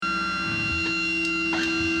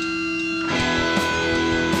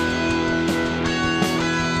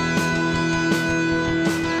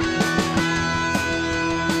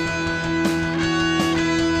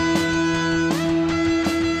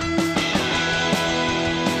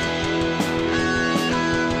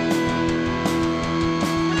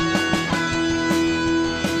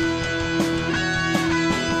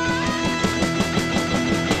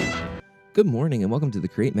Good morning and welcome to the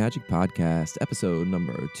Create Magic Podcast, episode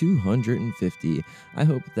number 250. I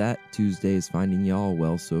hope that Tuesday is finding y'all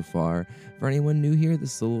well so far. For anyone new here,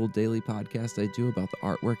 this is a little daily podcast I do about the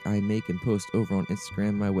artwork I make and post over on Instagram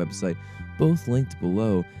and my website, both linked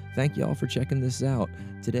below. Thank y'all for checking this out.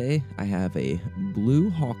 Today, I have a blue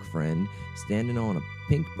hawk friend standing on a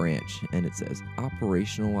pink branch, and it says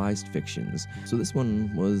Operationalized Fictions. So this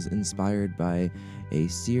one was inspired by a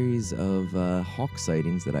series of hawk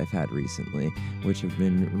sightings that I've had recently, which have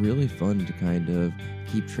been really fun to kind of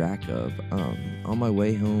keep track of. On my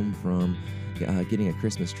way home from getting a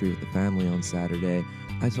Christmas tree with the family on Saturday,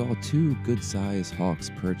 I saw two good-sized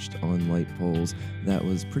hawks perched on light poles. That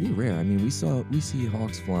was pretty rare. I mean, we see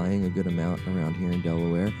hawks flying a good amount around here in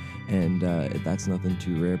Delaware, and that's nothing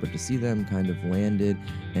too rare. But to see them kind of landed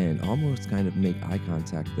and almost kind of make eye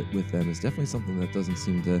contact with them is definitely something that doesn't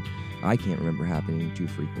seem to, I can't remember happening too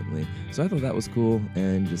frequently. So I thought that was cool,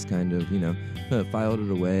 and just kind of, filed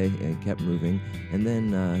it away and kept moving. And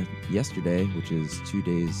then yesterday, which is 2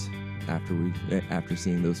 days after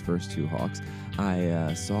seeing those first two hawks,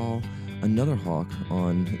 I saw another hawk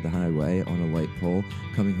on the highway on a light pole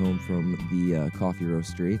coming home from the coffee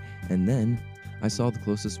roastery, and then I saw the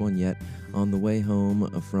closest one yet on the way home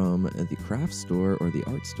from the craft store or the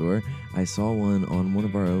art store. I saw one on one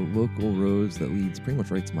of our local roads that leads pretty much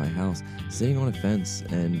right to my house, sitting on a fence.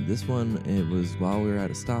 And this one, it was while we were at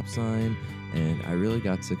a stop sign, and I really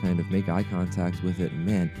got to kind of make eye contact with it. And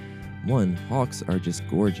man, hawks are just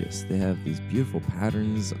gorgeous. They have these beautiful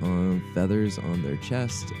patterns on feathers on their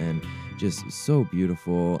chest and just so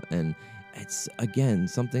beautiful. And it's, again,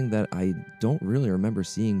 something that I don't really remember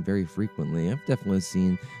seeing very frequently. I've definitely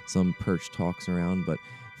seen some perched hawks around, but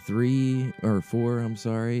 3 or 4,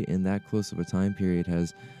 in that close of a time period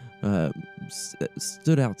has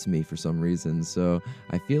stood out to me for some reason. So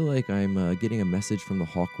I feel like I'm getting a message from the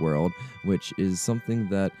hawk world, which is something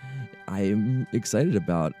that I'm excited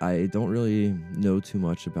about. I don't really know too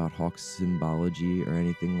much about hawk symbology or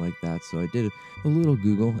anything like that, so I did a little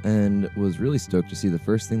Google and was really stoked to see the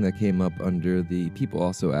first thing that came up under the people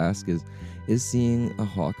also ask is seeing a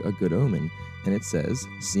hawk a good omen? And it says,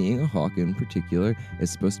 seeing a hawk in particular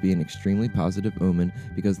is supposed to be an extremely positive omen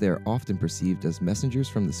because they are often perceived as messengers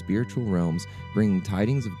from the spiritual realms, bringing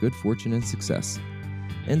tidings of good fortune and success.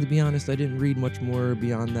 And to be honest, I didn't read much more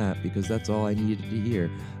beyond that because that's all I needed to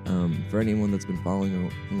hear. For anyone that's been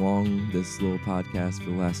following along this little podcast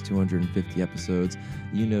for the last 250 episodes,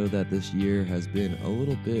 you know that this year has been a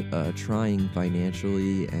little bit trying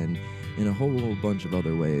financially and in a whole bunch of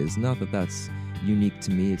other ways. Not that that's unique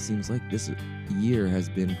to me. It seems like this year has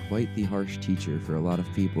been quite the harsh teacher for a lot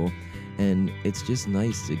of people, and it's just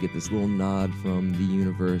nice to get this little nod from the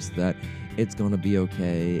universe that it's gonna be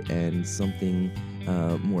okay and something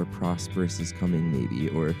more prosperous is coming, maybe,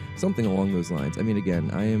 or something along those lines. I mean, again,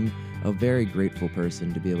 I am a very grateful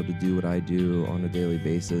person to be able to do what I do on a daily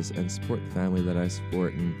basis and support the family that I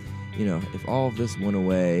support. And if all of this went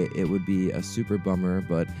away, it would be a super bummer,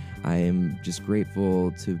 but I am just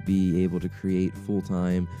grateful to be able to create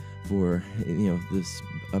full-time for, this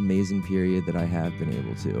amazing period that I have been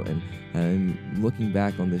able to. And I'm looking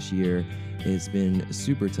back on this year, it's been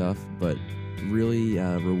super tough, but really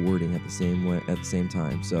rewarding at the same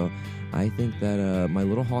time. So I think that my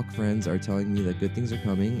little hawk friends are telling me that good things are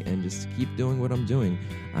coming and just keep doing what I'm doing.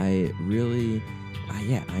 I really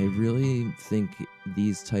think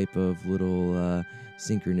these type of little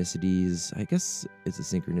synchronicities, I guess it's a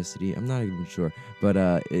synchronicity, I'm not even sure,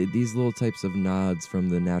 but these little types of nods from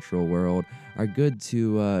the natural world are good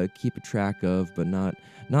to keep a track of, but not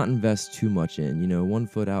invest too much in. 1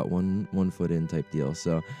 foot out, one foot in type deal.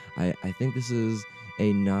 So I think this is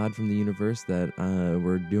a nod from the universe that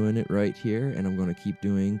we're doing it right here, and I'm going to keep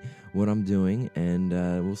doing what I'm doing, and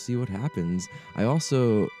we'll see what happens. I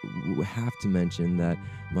also have to mention that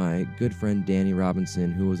my good friend Danny Robinson,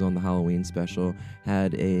 who was on the Halloween special,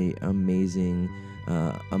 had a amazing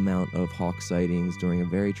amount of hawk sightings during a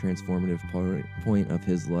very transformative point of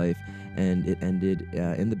his life, and it ended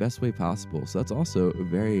in the best way possible. So that's also a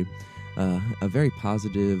very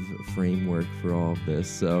positive framework for all of this.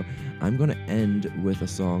 So I'm going to end with a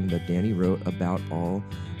song that Danny wrote about all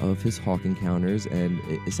of his hawk encounters and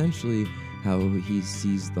essentially how he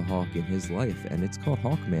sees the hawk in his life, and it's called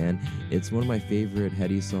Hawkman. It's one of my favorite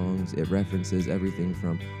Hetty songs. It references everything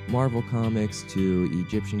from Marvel Comics to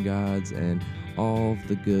Egyptian gods and all of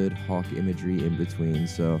the good hawk imagery in between.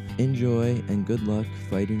 So enjoy and good luck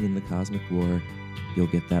fighting in the cosmic war. You'll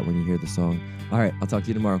get that when you hear the song. All right, I'll talk to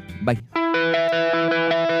you tomorrow. Bye.